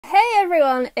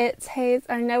everyone, it's Hayes.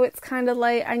 I know it's kind of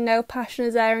late, I know Passion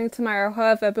is airing tomorrow,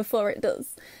 however, before it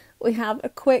does, we have a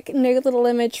quick new little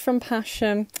image from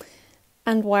Passion,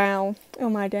 and wow, oh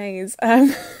my days,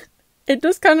 it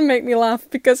does kind of make me laugh,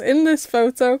 because in this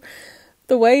photo,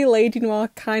 the way Lady Noir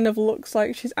kind of looks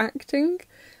like she's acting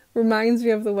reminds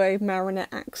me of the way Marinette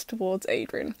acts towards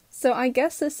Adrien. So I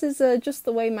guess this is just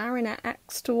the way Marinette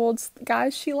acts towards the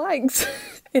guys she likes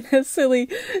in a silly,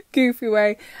 goofy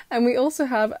way. And we also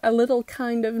have a little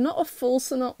kind of, not a full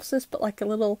synopsis, but like a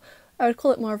little, I would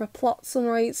call it more of a plot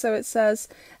summary. So it says,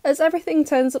 as everything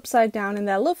turns upside down in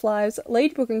their love lives,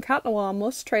 Ladybug and Cat Noir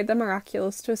must trade their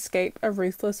Miraculous to escape a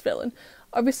ruthless villain.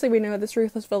 Obviously we know this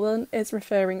ruthless villain is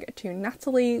referring to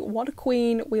Natalie. What a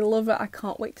queen, we love her, I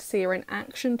can't wait to see her in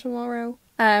action tomorrow.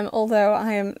 Although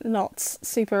I am not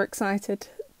super excited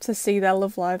to see their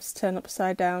love lives turn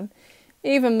upside down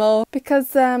even more,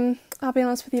 because I'll be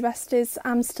honest with you besties,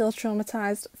 I'm still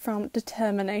traumatised from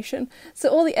Determination. So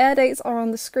all the air dates are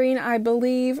on the screen. I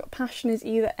believe Passion is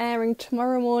either airing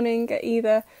tomorrow morning at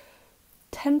either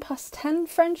 10:10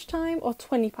 French time or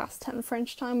 10:20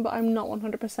 French time, but I'm not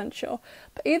 100% sure.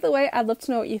 But either way, I'd love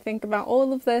to know what you think about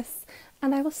all of this,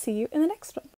 and I will see you in the next one.